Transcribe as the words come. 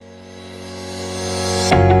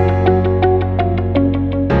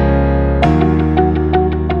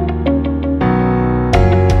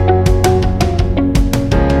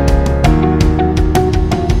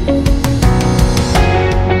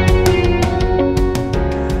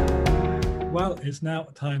It's now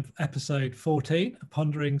time for episode 14 of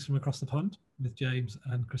Ponderings from Across the Pond with James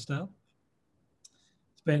and Christelle.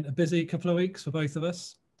 It's been a busy couple of weeks for both of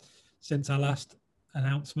us since our last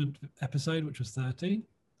announcement episode, which was 13.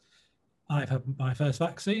 I've had my first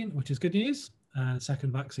vaccine, which is good news, and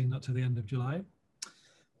second vaccine not till the end of July.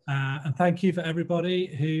 And thank you for everybody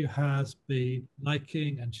who has been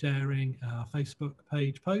liking and sharing our Facebook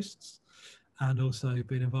page posts and also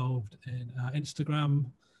been involved in our Instagram.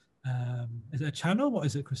 Is it a channel? What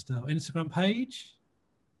is it, Christelle? Instagram page?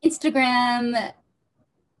 Instagram,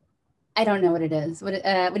 I don't know what it is. What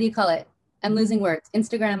do you call it? I'm losing words.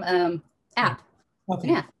 Instagram app.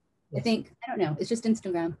 Yeah, yes. I think, I don't know. It's just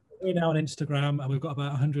Instagram. We're now on Instagram and we've got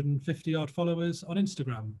about 150 odd followers on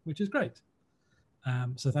Instagram, which is great.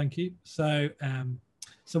 So thank you. So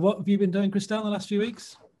what have you been doing, Christelle, in the last few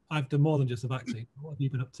weeks? I've done more than just a vaccine. What have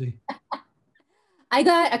you been up to? I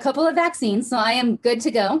got a couple of vaccines, so I am good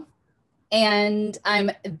to go. And I'm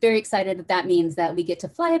very excited that that means that we get to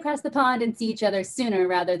fly across the pond and see each other sooner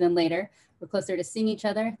rather than later. We're closer to seeing each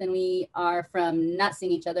other than we are from not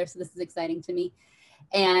seeing each other. So this is exciting to me.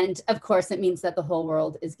 And of course, it means that the whole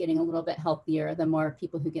world is getting a little bit healthier the more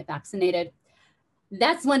people who get vaccinated.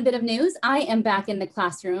 That's one bit of news. I am back in the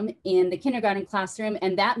classroom, in the kindergarten classroom,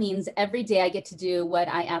 and that means every day I get to do what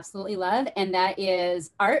I absolutely love, and that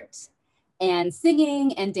is art and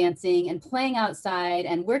singing and dancing and playing outside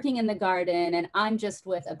and working in the garden. And I'm just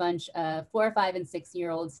with a bunch of 4-, 5-, and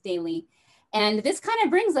 6-year-olds daily. And this kind of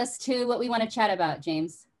brings us to what we want to chat about,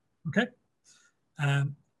 James. Okay.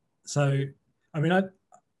 So, I mean,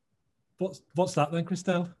 what's that then,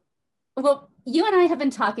 Christelle? Well, you and I have been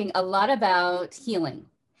talking a lot about healing,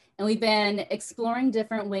 and we've been exploring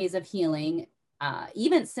different ways of healing,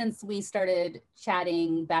 even since we started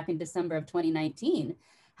chatting back in December of 2019.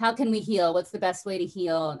 How can we heal? What's the best way to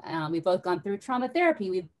heal? We've both gone through trauma therapy.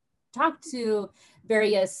 We've talked to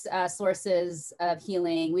various sources of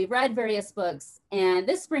healing. We've read various books, and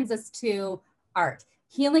this brings us to art,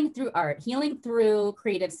 healing through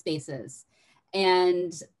creative spaces.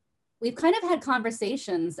 And we've kind of had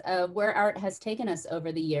conversations of where art has taken us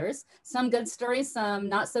over the years, some good stories, some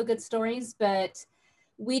not so good stories, but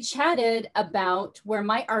we chatted about where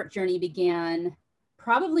my art journey began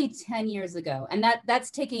probably 10 years ago. And that's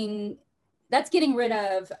getting rid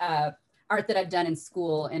of art that I've done in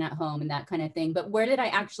school and at home and that kind of thing. But where did I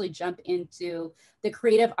actually jump into the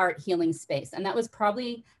creative art healing space? And that was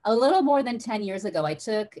probably a little more than 10 years ago. I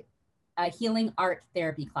took a healing art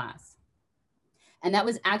therapy class. And that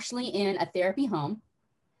was actually in a therapy home.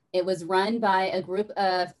 It was run by a group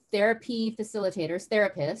of therapy facilitators,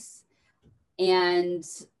 therapists, and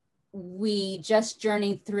we just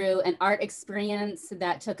journeyed through an art experience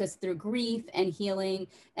that took us through grief and healing,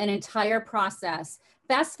 an entire process.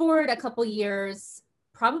 Fast forward a couple years,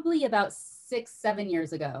 probably about 6-7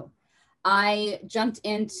 years ago, I jumped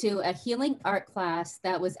into a healing art class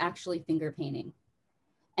that was actually finger painting.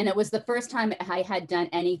 And it was the first time I had done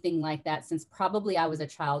anything like that since probably I was a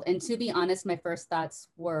child. And to be honest, my first thoughts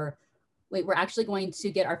were, wait, we're actually going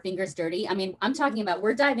to get our fingers dirty? I mean, I'm talking about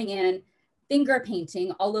we're diving in, finger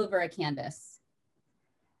painting all over a canvas.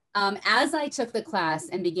 As I took the class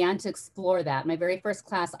and began to explore that, my very first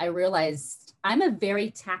class, I realized I'm a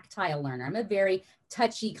very tactile learner. I'm a very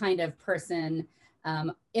touchy kind of person.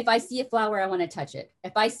 If I see a flower, I want to touch it.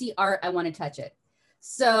 If I see art, I want to touch it.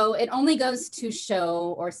 So it only goes to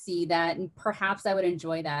show or see that, and perhaps I would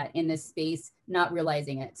enjoy that in this space, not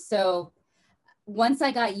realizing it. So once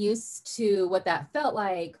I got used to what that felt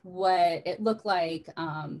like, what it looked like,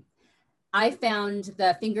 I found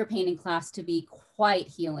the finger painting class to be quite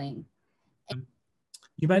healing.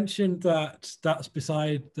 You mentioned that that's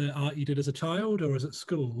beside the art you did as a child or as at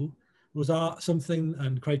school. Was art something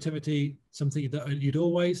and creativity something that you'd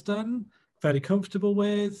always done, fairly comfortable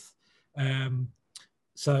with?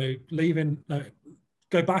 So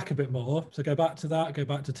go back a bit more. So go back to that, go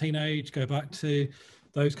back to teenage, go back to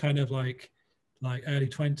those kind of like early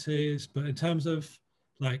 20s. But in terms of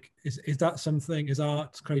like, is that something, is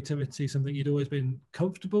art, creativity, something you'd always been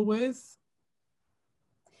comfortable with?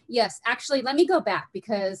 Yes, actually, let me go back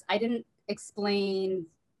because I didn't explain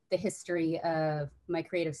the history of my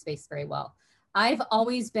creative space very well. I've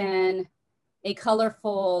always been a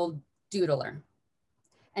colorful doodler.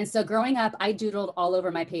 And so growing up, I doodled all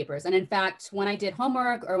over my papers. And in fact, when I did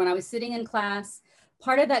homework or when I was sitting in class,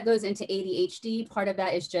 part of that goes into ADHD. Part of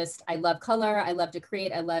that is just, I love color. I love to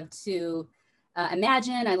create. I love to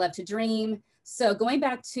imagine. I love to dream. So going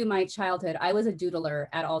back to my childhood, I was a doodler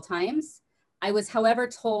at all times. I was, however,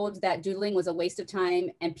 told that doodling was a waste of time,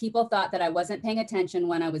 and people thought that I wasn't paying attention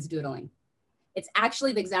when I was doodling. It's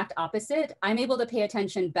actually the exact opposite. I'm able to pay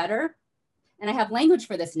attention better And I have language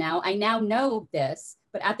for this now. I now know this,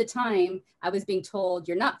 but at the time I was being told,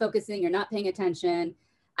 you're not focusing, you're not paying attention.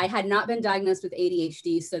 I had not been diagnosed with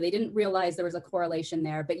ADHD, so they didn't realize there was a correlation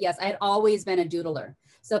there. But yes, I had always been a doodler.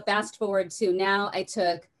 So fast forward to now, I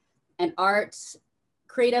took an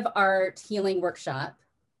creative art healing workshop.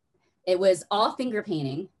 It was all finger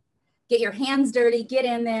painting. Get your hands dirty, get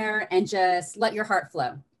in there, and just let your heart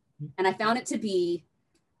flow. And I found it to be,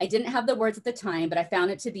 I didn't have the words at the time, but I found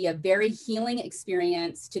it to be a very healing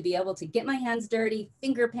experience to be able to get my hands dirty,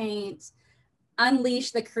 finger paint,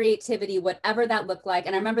 unleash the creativity, whatever that looked like.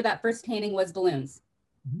 And I remember that first painting was balloons.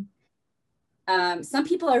 Some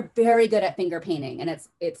people are very good at finger painting, and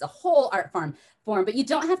it's a whole art form, but you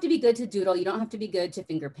don't have to be good to doodle. You don't have to be good to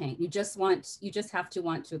finger paint. You just have to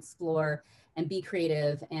want to explore and be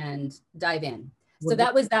creative and dive in. So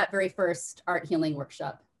that was that very first art healing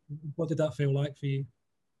workshop. What did that feel like for you?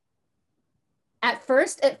 At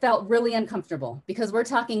first, it felt really uncomfortable because we're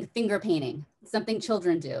talking finger painting, something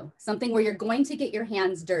children do, something where you're going to get your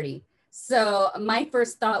hands dirty. So my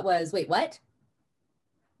first thought was, wait, what?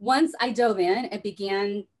 Once I dove in, it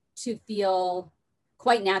began to feel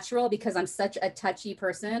quite natural because I'm such a touchy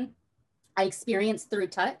person. I experienced through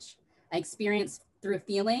touch, I experienced through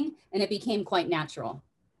feeling, and it became quite natural.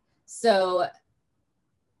 So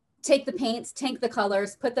take the paints, take the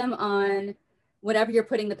colors, put them on whatever you're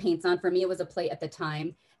putting the paints on. For me, it was a plate at the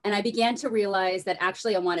time. And I began to realize that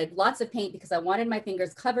actually I wanted lots of paint because I wanted my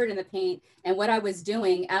fingers covered in the paint. And what I was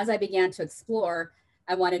doing as I began to explore,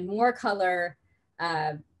 I wanted more color,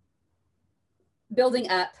 building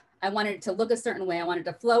up. I wanted it to look a certain way. I wanted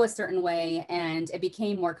it to flow a certain way. And it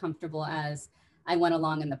became more comfortable as I went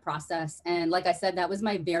along in the process. And like I said, that was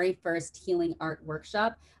my very first healing art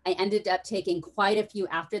workshop. I ended up taking quite a few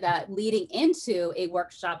after that, leading into a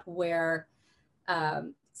workshop where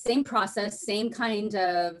same process, same kind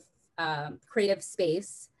of creative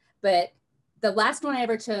space. But the last one I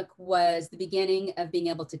ever took was the beginning of being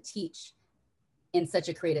able to teach in such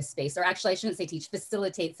a creative space, or actually I shouldn't say teach,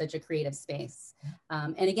 facilitate such a creative space.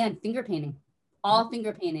 And again, finger painting, all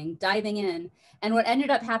finger painting, diving in. And what ended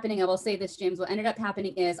up happening, I will say this, James, what ended up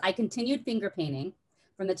happening is I continued finger painting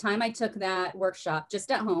from the time I took that workshop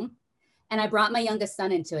just at home. And I brought my youngest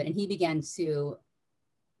son into it, and he began to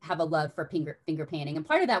have a love for finger painting. And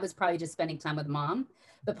part of that was probably just spending time with mom.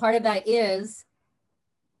 But part of that is,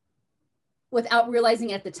 without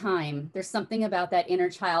realizing at the time, there's something about that inner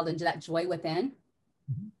child and that joy within.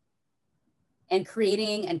 And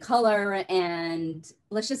creating and color, and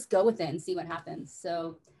let's just go with it and see what happens.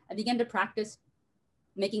 So I began to practice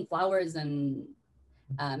making flowers and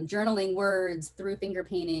journaling words through finger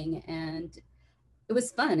painting, and it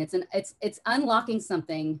was fun. It's unlocking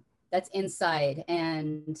something that's inside,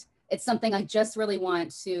 and it's something I just really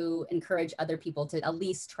want to encourage other people to at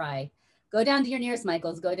least try. Go down to your nearest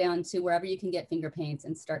Michael's, go down to wherever you can get finger paints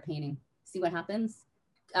and start painting. See what happens.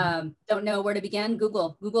 Don't know where to begin?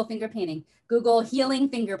 Google finger painting, Google healing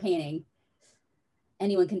finger painting.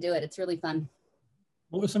 Anyone can do it. It's really fun.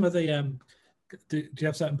 What were some of the, do you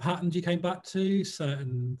have certain patterns you came back to,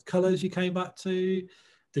 certain colors you came back to?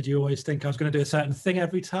 Did you always think I was going to do a certain thing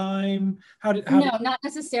every time? No, not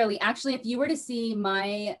necessarily. Actually, if you were to see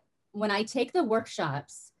when I take the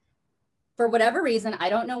workshops, for whatever reason, I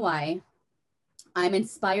don't know why, I'm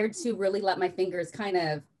inspired to really let my fingers kind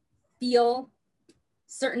of feel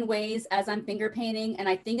certain ways as I'm finger painting. And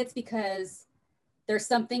I think it's because there's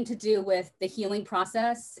something to do with the healing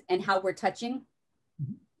process and how we're touching.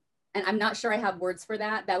 And I'm not sure I have words for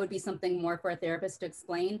that. That would be something more for a therapist to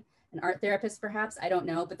explain, an art therapist perhaps, I don't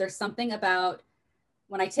know. But there's something about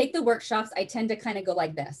when I take the workshops, I tend to kind of go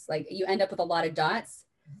like this, like you end up with a lot of dots.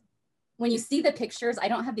 When you see the pictures, I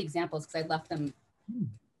don't have the examples because I left them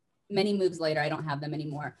many moves later. I don't have them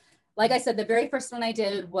anymore. Like I said, the very first one I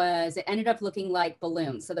did was, it ended up looking like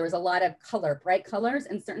balloons. So there was a lot of color, bright colors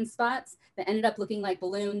in certain spots that ended up looking like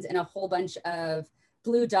balloons and a whole bunch of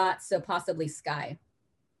blue dots, so possibly sky.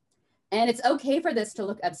 And it's okay for this to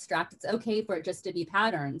look abstract. It's okay for it just to be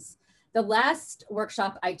patterns. The last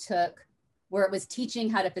workshop I took, where it was teaching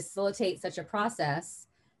how to facilitate such a process,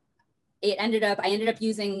 I ended up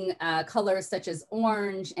using colors such as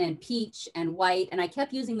orange and peach and white. And I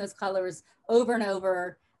kept using those colors over and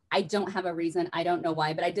over. I don't have a reason. I don't know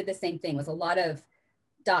why, but I did the same thing with a lot of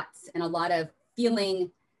dots and a lot of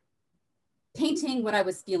painting what I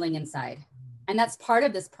was feeling inside. And that's part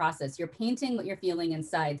of this process. You're painting what you're feeling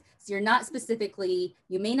inside. So you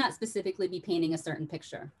may not specifically be painting a certain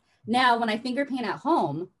picture. Now, when I finger paint at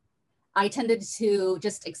home, I tended to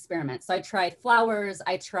just experiment. So I tried flowers,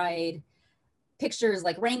 I tried pictures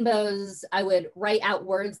like rainbows. I would write out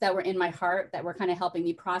words that were in my heart that were kind of helping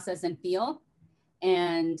me process and feel.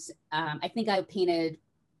 And I think I painted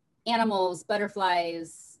animals,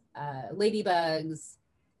 butterflies, ladybugs.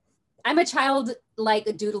 I'm a child-like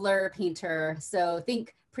doodler painter. So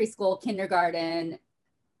think preschool, kindergarten.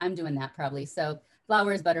 I'm doing that probably. So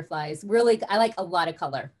flowers, butterflies, really, I like a lot of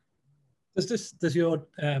color. Does your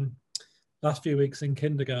last few weeks in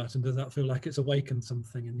kindergarten, does that feel like it's awakened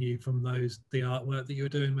something in you from the artwork that you were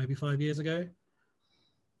doing maybe 5 years ago?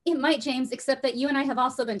 It might, James, except that you and I have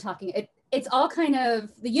also been talking. It's all kind of,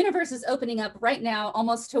 the universe is opening up right now,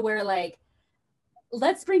 almost to where like,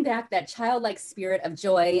 let's bring back that childlike spirit of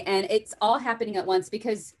joy. And it's all happening at once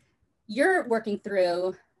because you're working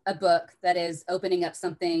through a book that is opening up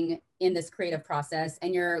something in this creative process,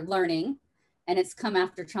 and you're learning, and it's come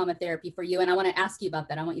after trauma therapy for you. And I want to ask you about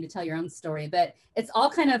that. I want you to tell your own story, but it's all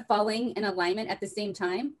kind of falling in alignment at the same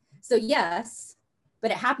time. So yes, but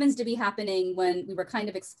it happens to be happening when we were kind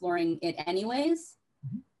of exploring it anyways.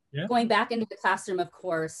 Yeah. Going back into the classroom, of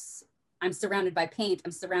course, I'm surrounded by paint,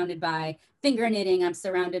 I'm surrounded by finger knitting, I'm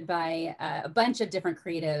surrounded by a bunch of different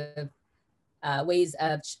creative ways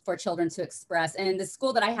for children to express. And in the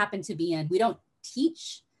school that I happen to be in, we don't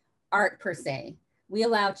teach art per se. We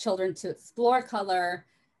allow children to explore color,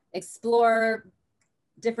 explore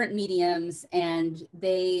different mediums, and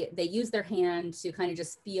they use their hand to kind of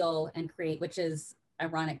just feel and create, which is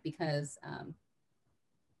ironic because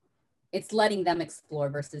it's letting them explore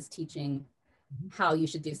versus teaching how you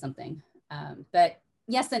should do something. But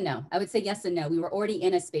yes and no. I would say yes and no. We were already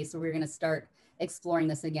in a space where we were going to start exploring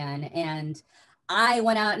this again. And I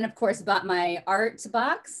went out and of course bought my art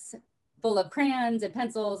box full of crayons and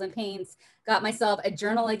pencils and paints, got myself a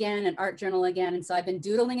journal again, an art journal again. And so I've been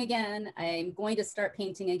doodling again. I'm going to start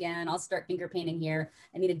painting again. I'll start finger painting here.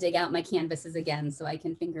 I need to dig out my canvases again so I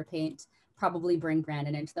can finger paint, probably bring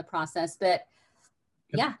Brandon into the process. But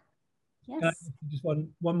yeah, yes. Just one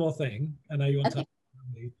more thing. I know you want to talk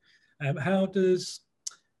about me. How does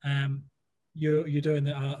you're doing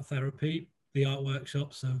the art therapy, the art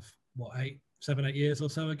workshops of what, 7, 8 years or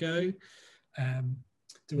so ago?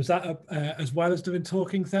 Was that as well as doing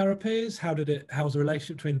talking therapies? How was the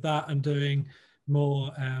relationship between that and doing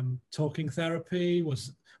more talking therapy?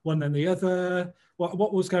 Was one then the other?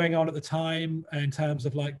 What was going on at the time in terms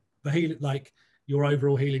of like the healing, like your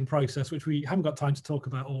overall healing process, which we haven't got time to talk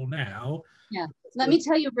about all now? Yeah, let me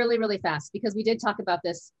tell you really, really fast, because we did talk about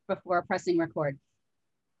this before pressing record.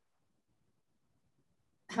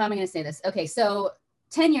 How am I going to say this? Okay, so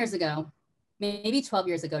 10 years ago, maybe 12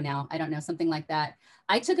 years ago now, I don't know, something like that,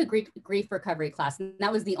 I took a grief recovery class, and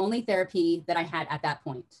that was the only therapy that I had at that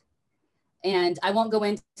point. And I won't go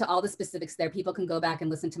into all the specifics there. People can go back and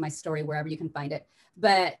listen to my story wherever you can find it.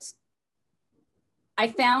 But I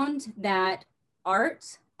found that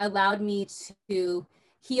art allowed me to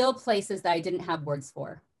heal places that I didn't have words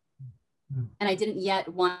for. And I didn't yet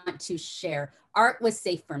want to share. Art was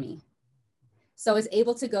safe for me. So I was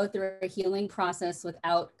able to go through a healing process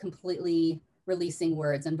without completely releasing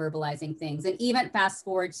words and verbalizing things. And even fast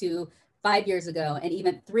forward to 5 years ago and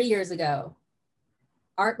even 3 years ago,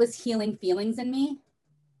 art was healing feelings in me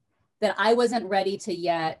that I wasn't ready to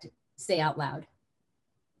yet say out loud.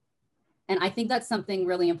 And I think that's something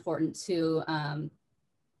really important to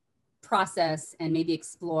process and maybe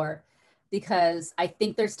explore, because I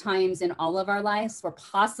think there's times in all of our lives where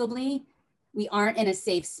possibly we aren't in a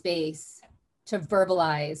safe space to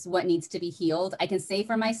verbalize what needs to be healed. I can say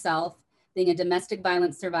for myself, being a domestic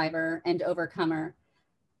violence survivor and overcomer,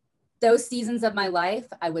 those seasons of my life,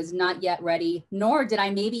 I was not yet ready, nor did I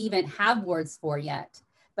maybe even have words for yet,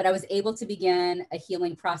 but I was able to begin a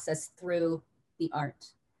healing process through the art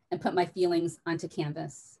and put my feelings onto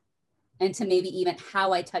canvas, and to maybe even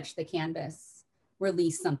how I touch the canvas,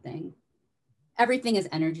 release something. Everything is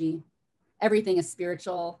energy. Everything is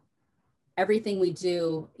spiritual. Everything we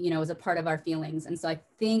do, is a part of our feelings. And so I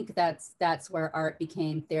think that's where art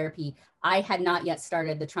became therapy. I had not yet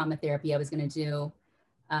started the trauma therapy I was going to do,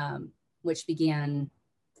 which began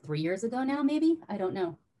 3 years ago now, maybe, I don't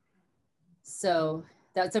know. So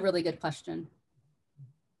that's a really good question.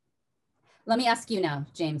 Let me ask you now,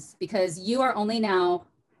 James, because you are only now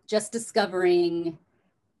just discovering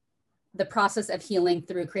the process of healing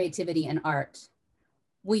through creativity and art.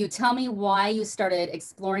 Will you tell me why you started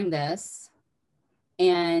exploring this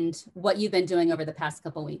and what you've been doing over the past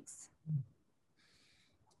couple of weeks?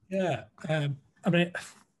 Yeah, I mean,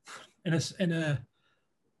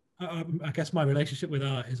 I guess my relationship with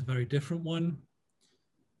art is a very different one.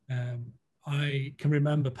 I can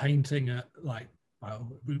remember painting at it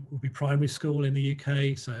would be primary school in the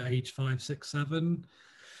UK, so age 5, 6, 7.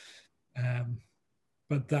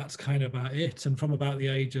 but that's kind of about it. And from about the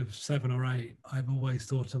age of 7 or 8, I've always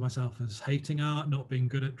thought of myself as hating art, not being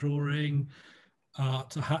good at drawing.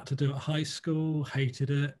 Art I had to do at high school, hated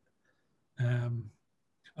it, and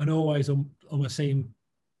always almost seemed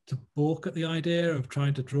to balk at the idea of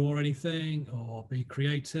trying to draw anything or be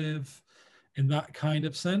creative in that kind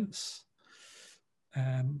of sense.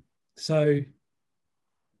 So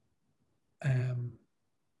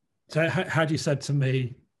had you said to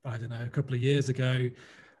me, I don't know, a couple of years ago,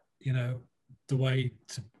 you know, the way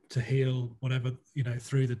to heal whatever, you know,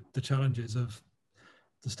 through the challenges of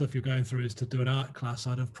the stuff you're going through is to do an art class,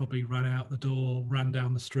 I'd have probably ran out the door, ran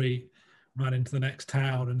down the street, ran into the next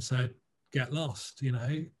town and said, get lost, you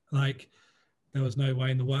know, like there was no way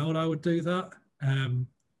in the world I would do that.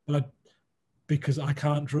 But because I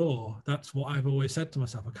can't draw, that's what I've always said to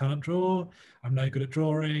myself. I can't draw. I'm no good at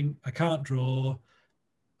drawing. I can't draw.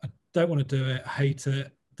 I don't want to do it. I hate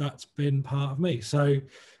it. That's been part of me. So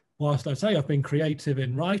whilst I'd say I've been creative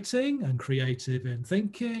in writing and creative in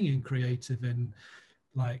thinking and creative in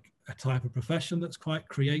like a type of profession that's quite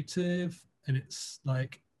creative and it's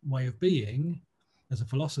like way of being as a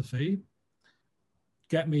philosophy,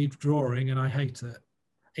 get me drawing and I hate it.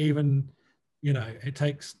 Even, you know, it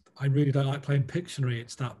takes, I really don't like playing Pictionary,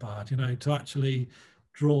 it's that bad, you know, to actually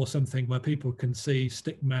draw something where people can see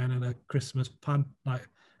Stickman and a Christmas like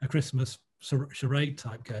a Christmas charade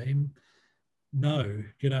type game. No,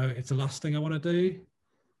 you know, it's the last thing I want to do.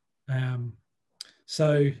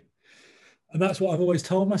 So, and that's what I've always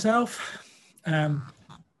told myself.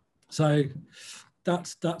 So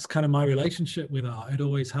that's kind of my relationship with art. It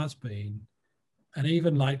always has been. And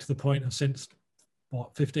even like to the point of since,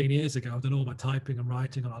 what, 15 years ago, I've done all my typing and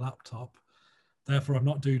writing on a laptop. Therefore, I'm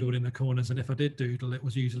not doodled in the corners. And if I did doodle, it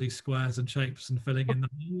was usually squares and shapes and filling in the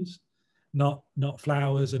holes, not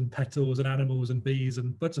flowers and petals and animals and bees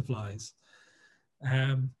and butterflies,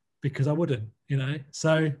 because I wouldn't, you know.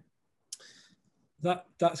 So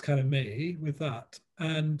that's kind of me with that.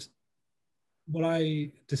 And what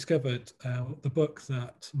I discovered, the book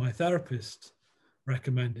that my therapist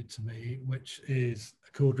recommended to me, which is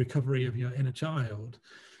called Recovery of Your Inner Child.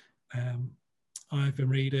 I've been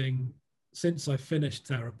reading since I finished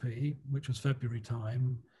therapy, which was February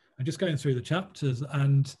time, and just going through the chapters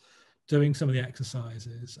and doing some of the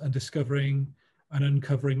exercises and discovering and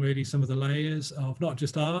uncovering really some of the layers of not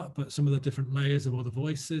just art, but some of the different layers of all the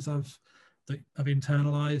voices I've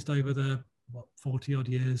internalized over the 40 odd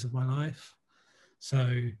years of my life. So,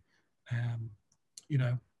 you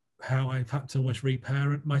know, how I've had to almost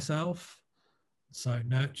reparent myself. So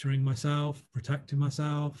nurturing myself, protecting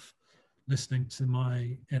myself, listening to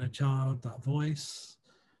my inner child, that voice,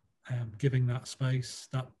 giving that space,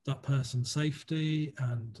 that person safety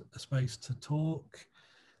and a space to talk.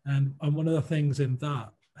 And one of the things in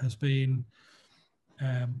that has been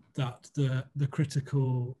that the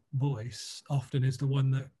critical voice often is the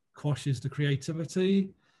one that quashes the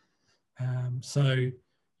creativity. So,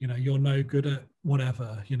 you know, you're no good at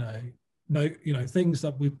whatever, you know, things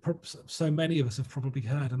that so many of us have probably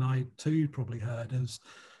heard, and I too probably heard, is,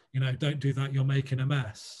 you know, don't do that, you're making a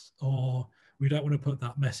mess, or we don't want to put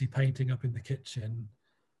that messy painting up in the kitchen.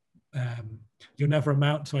 You'll never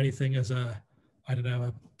amount to anything as a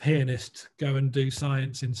pianist, go and do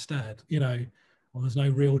science instead, you know, or there's no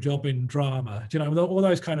real job in drama. Do you know, all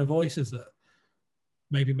those kind of voices that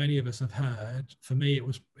maybe many of us have heard. For me, it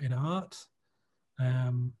was in art.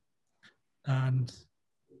 And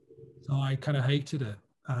so I kind of hated it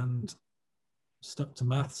and stuck to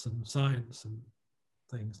maths and science and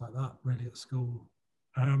things like that really at school.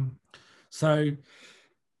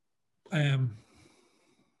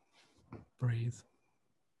 Breathe.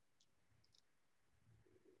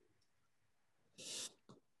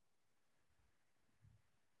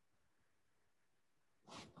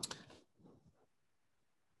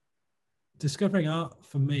 Discovering art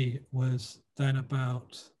for me was then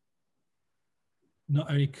about not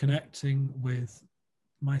only connecting with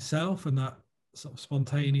myself and that sort of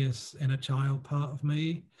spontaneous inner child part of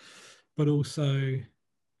me, but also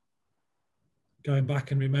going back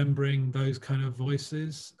and remembering those kind of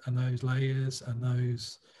voices and those layers and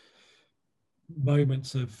those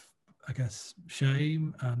moments of, I guess,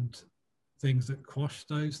 shame and things that quash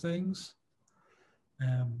those things.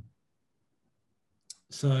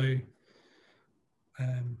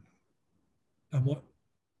 And what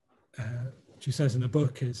she says in the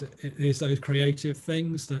book is it is those creative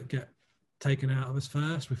things that get taken out of us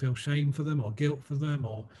first. We feel shame for them or guilt for them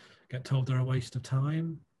or get told they're a waste of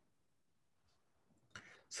time.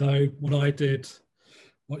 So what I did,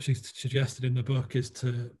 what she suggested in the book, is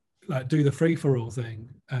to like do the free-for-all thing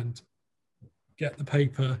and get the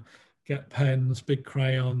paper get pens, big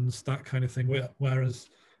crayons, that kind of thing. Whereas,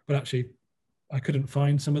 but actually, I couldn't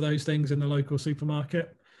find some of those things in the local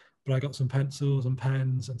supermarket, but I got some pencils and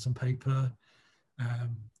pens and some paper,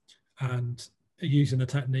 and using the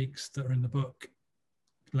techniques that are in the book,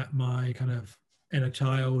 let my kind of inner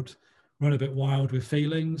child run a bit wild with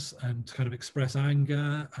feelings and kind of express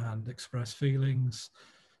anger and express feelings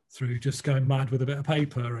through just going mad with a bit of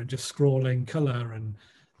paper and just scrawling color and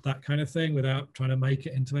that kind of thing without trying to make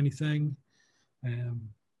it into anything.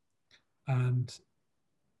 And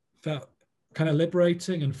felt kind of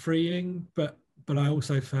liberating and freeing, but I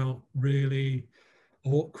also felt really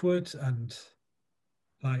awkward and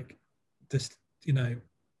like this, you know,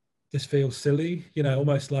 this feels silly, you know,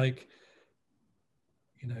 almost like,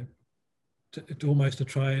 you know, almost to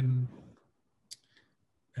try and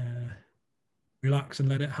relax and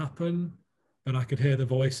let it happen. But I could hear the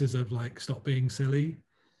voices of like, stop being silly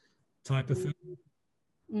type of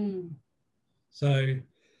thing. So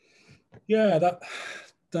yeah,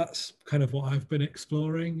 that's kind of what I've been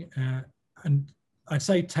exploring, and I'd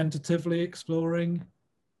say tentatively exploring,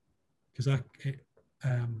 because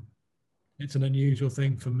it's an unusual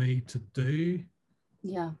thing for me to do.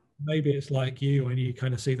 Yeah. Maybe it's like you when you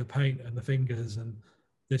kind of see the paint and the fingers and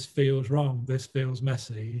this feels wrong, this feels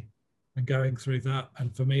messy, and going through that.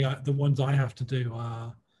 And for me, the ones I have to do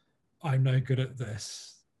are, I'm no good at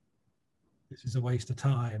this. This is a waste of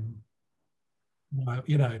time. Well,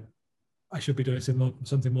 you know, I should be doing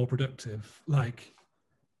something more productive. Like,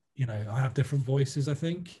 you know, I have different voices, I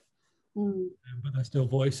think, but they're still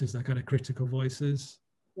voices. They're kind of critical voices.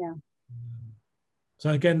 Yeah. So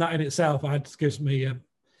again, that in itself gives me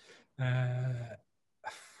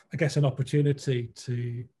I guess an opportunity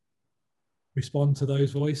to respond to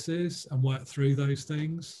those voices and work through those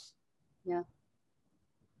things. Yeah.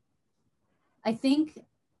 I think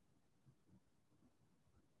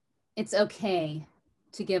it's okay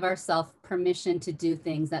to give ourselves permission to do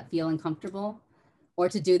things that feel uncomfortable, or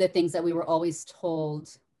to do the things that we were always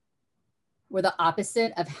told were the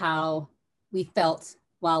opposite of how we felt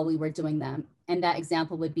while we were doing them. And that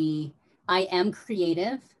example would be, I am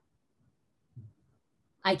creative.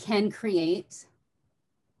 I can create.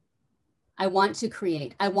 I want to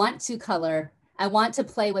create. I want to color. I want to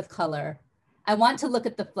play with color. I want to look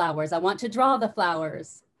at the flowers. I want to draw the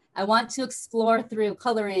flowers. I want to explore through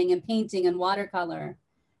coloring and painting and watercolor.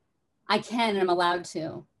 I can and I'm allowed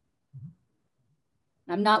to.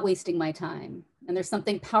 I'm not wasting my time. And there's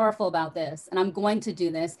something powerful about this, and I'm going to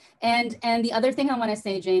do this. And the other thing I want to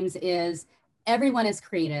say, James, is everyone is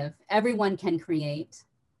creative. Everyone can create.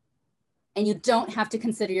 And you don't have to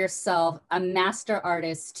consider yourself a master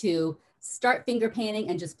artist to start finger painting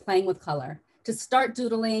and just playing with color, to start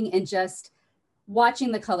doodling and just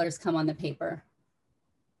watching the colors come on the paper.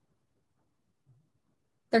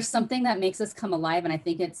 There's something that makes us come alive. And I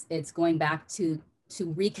think it's going back to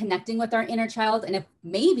reconnecting with our inner child. And if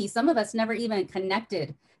maybe some of us never even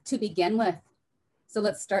connected to begin with. So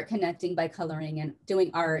let's start connecting by coloring and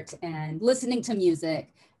doing art and listening to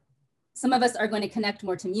music. Some of us are going to connect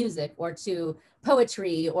more to music or to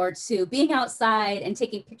poetry or to being outside and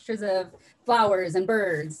taking pictures of flowers and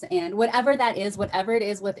birds and whatever that is, whatever it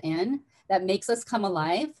is within that makes us come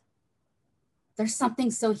alive. There's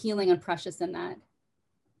something so healing and precious in that.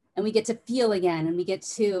 And we get to feel again, and we get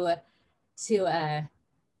to feel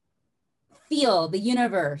the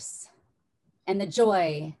universe and the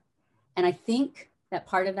joy. And I think that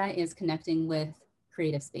part of that is connecting with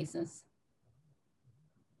creative spaces.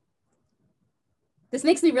 This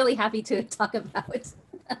makes me really happy to talk about it.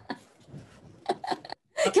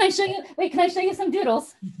 Can I show you? Wait, can I show you some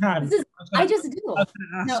doodles? I just doodle.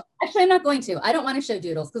 No, actually, I'm not going to. I don't want to show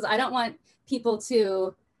doodles because I don't want people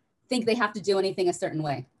to think they have to do anything a certain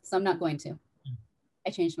way. So I'm not going to. I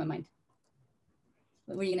changed my mind.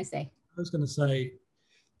 What were you going to say? I was going to say,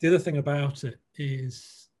 the other thing about it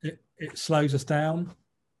is it slows us down.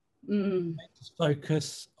 It makes us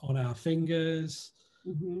focus on our fingers,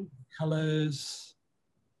 colors.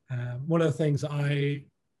 One of the things that I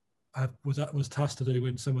was tasked to do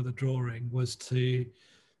in some of the drawing was to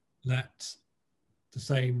let the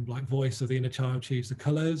same like voice of the inner child choose the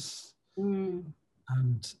colors, and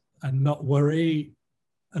not worry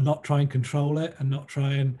and not try and control it and not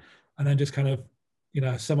try and then just kind of, you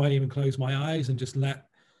know, some might even close my eyes and just let,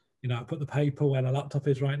 you know, I put the paper where my laptop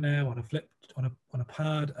is right now on a flip on a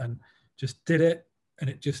pad and just did it, and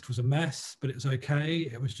it just was a mess, but it was okay.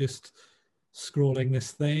 It was just scrawling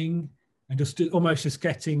this thing and just almost just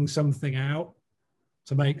getting something out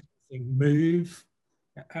to make something move.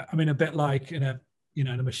 I mean, a bit like in a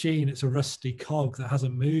machine, it's a rusty cog that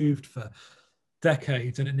hasn't moved for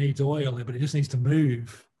decades and it needs oil, but it just needs to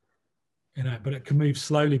move. you know, but it can move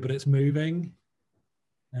slowly, but it's moving.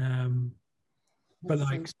 But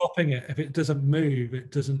like stopping it, if it doesn't move,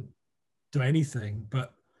 it doesn't do anything.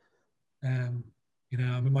 But you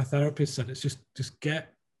know, I mean, my therapist said it's just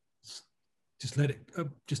let it,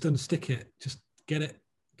 just unstick it, just get it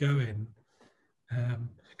going.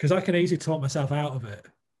 Because I can easily talk myself out of it.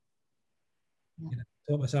 You know,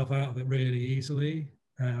 talk myself out of it really easily.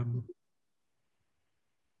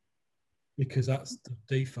 Because that's the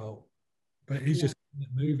default. But it is just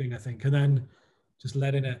moving, I think, and then just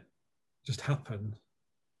letting it just happen.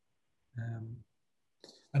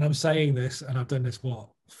 And I'm saying this, and I've done this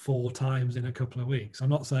 4 times in a couple of weeks. I'm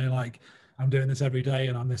not saying like I'm doing this every day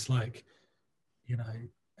and I'm this like, you know,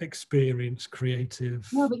 experienced creative.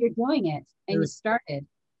 No, but you're doing it, and you started.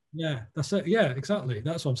 Yeah, that's it. Yeah, exactly.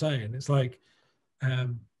 That's what I'm saying. It's like,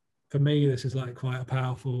 for me, this is like quite a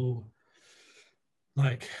powerful,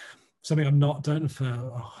 like something I've not done for,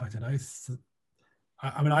 I don't know.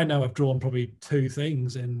 I mean, I know I've drawn probably 2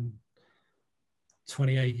 things in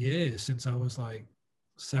 28 years since I was like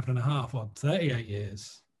 7.5 or 38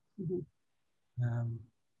 years.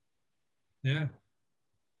 Yeah.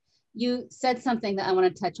 You said something that I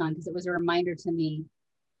want to touch on because it was a reminder to me.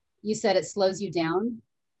 You said it slows you down.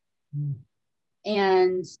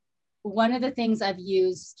 And one of the things I've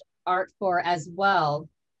used art for as well,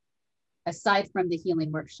 aside from the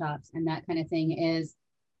healing workshops and that kind of thing, is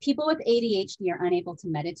people with ADHD are unable to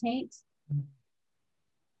meditate.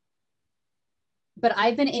 But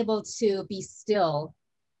I've been able to be still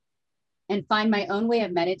and find my own way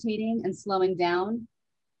of meditating and slowing down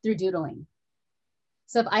through doodling.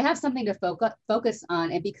 So if I have something to focus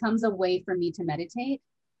on, it becomes a way for me to meditate.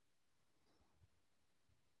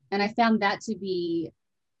 And I found that to be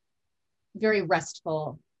very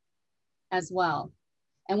restful as well.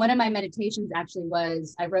 And one of my meditations actually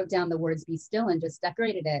was, I wrote down the words "be still" and just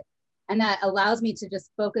decorated it. And that allows me to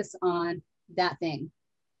just focus on that thing.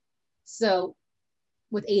 So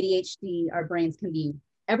with ADHD, our brains can be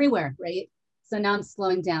everywhere, right? So now I'm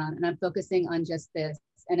slowing down and I'm focusing on just this.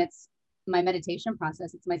 And it's my meditation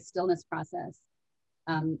process. It's my stillness process.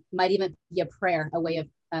 Might even be a prayer, a way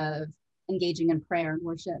of engaging in prayer and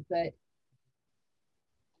worship. But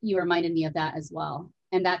you reminded me of that as well.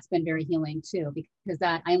 And that's been very healing too, because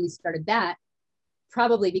that I only started that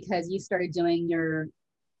probably because you started doing your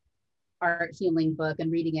art healing book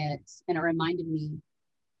and reading it. And it reminded me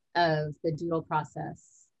of the doodle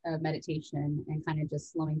process of meditation and kind of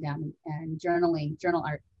just slowing down and journal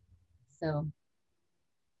art. So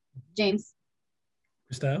James,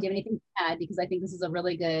 Christelle, do you have anything to add? Because I think this is a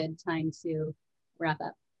really good time to wrap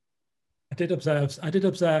up. I did observe,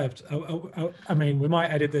 I mean, we might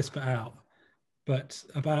edit this bit out, but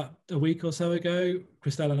about a week or so ago,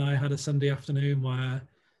 Christelle and I had a Sunday afternoon where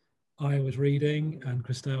I was reading and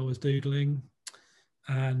Christelle was doodling.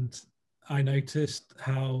 And I noticed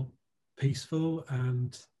how peaceful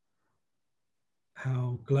and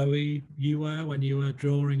how glowy you were when you were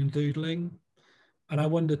drawing and doodling. And I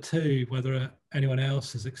wonder too whether anyone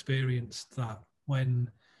else has experienced that when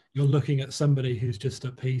you're looking at somebody who's just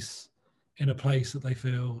at peace in a place that they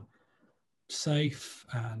feel safe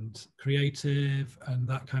and creative, and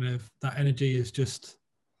that energy is just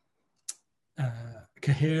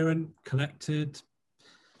coherent, collected,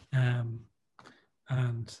 and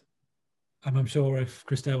I'm sure if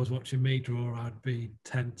Christelle was watching me draw, I'd be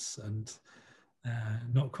tense and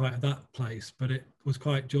not quite at that place, but it was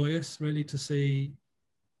quite joyous really to see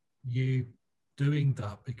you doing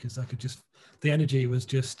that, because I could just, the energy was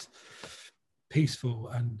just peaceful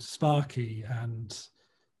and sparky, and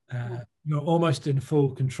you're almost in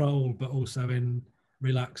full control, but also in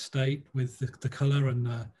relaxed state with the color and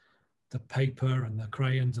the paper and the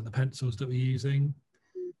crayons and the pencils that we're using.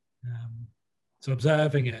 So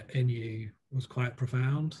observing it in you was quite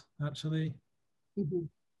profound, actually.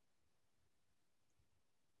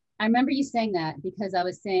 I remember you saying that because I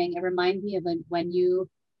was saying it reminded me of when you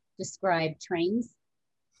describe trains,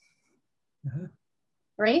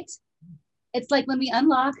 right? It's like when we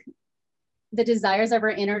unlock the desires of our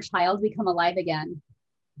inner child, we come alive again.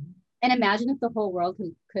 And imagine if the whole world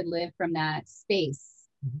could live from that space.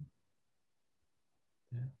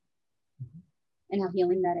 And how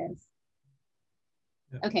healing that is.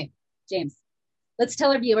 Okay, James, let's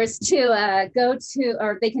tell our viewers to go to,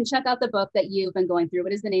 or they can check out the book that you've been going through.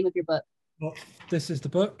 What is the name of your book? Well, this is the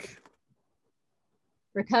book.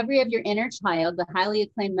 Recovery of Your Inner Child, the highly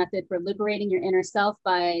acclaimed method for liberating your inner self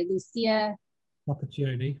by Lucia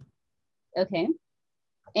Papagione. Okay.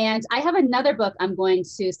 And I have another book I'm going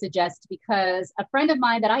to suggest because a friend of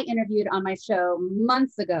mine that I interviewed on my show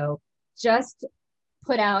months ago just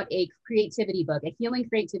put out a creativity book, a healing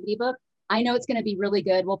creativity book. I know it's going to be really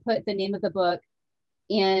good. We'll put the name of the book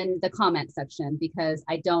in the comment section because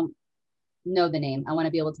I don't know the name. I want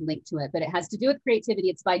to be able to link to it, but it has to do with creativity.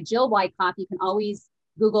 It's by Jill Wyckoff. You can always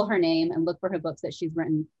Google her name and look for her books that she's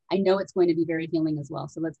written. I know it's going to be very healing as well.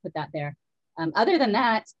 So let's put that there. Other than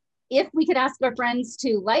that, if we could ask our friends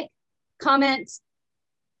to like, comment,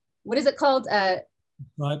 what is it called?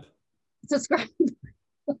 Subscribe.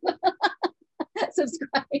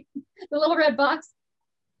 Subscribe. The little red box.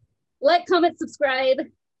 Like, comment, subscribe.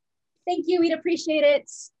 Thank you. We'd appreciate it.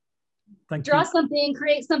 Thank Draw you. something,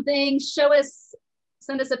 create something, show us,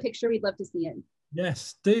 send us a picture. We'd love to see it.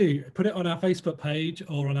 Yes, do. Put it on our Facebook page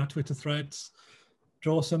or on our Twitter threads.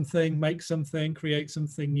 Draw something, make something, create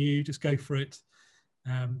something new. Just go for it.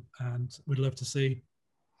 And we'd love to see.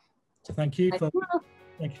 So thank you for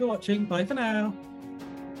watching. Bye for now.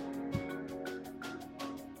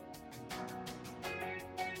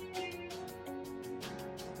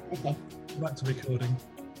 Okay. Back to recording.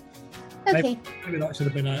 Okay. Maybe that should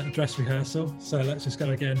have been a dress rehearsal. So let's just go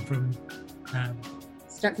again from.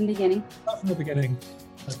 Start from the beginning. Start from the beginning.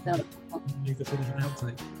 So, Leave this in as an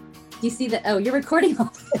outtake. do you see that? Oh, you're recording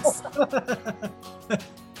all this.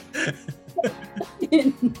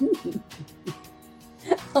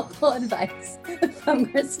 Helpful advice from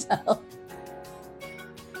Christelle.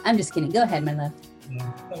 I'm just kidding. Go ahead, my love. No,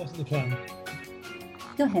 that wasn't the plan.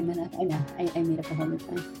 Go ahead, my love. I know. I made up a whole new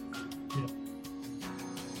plan.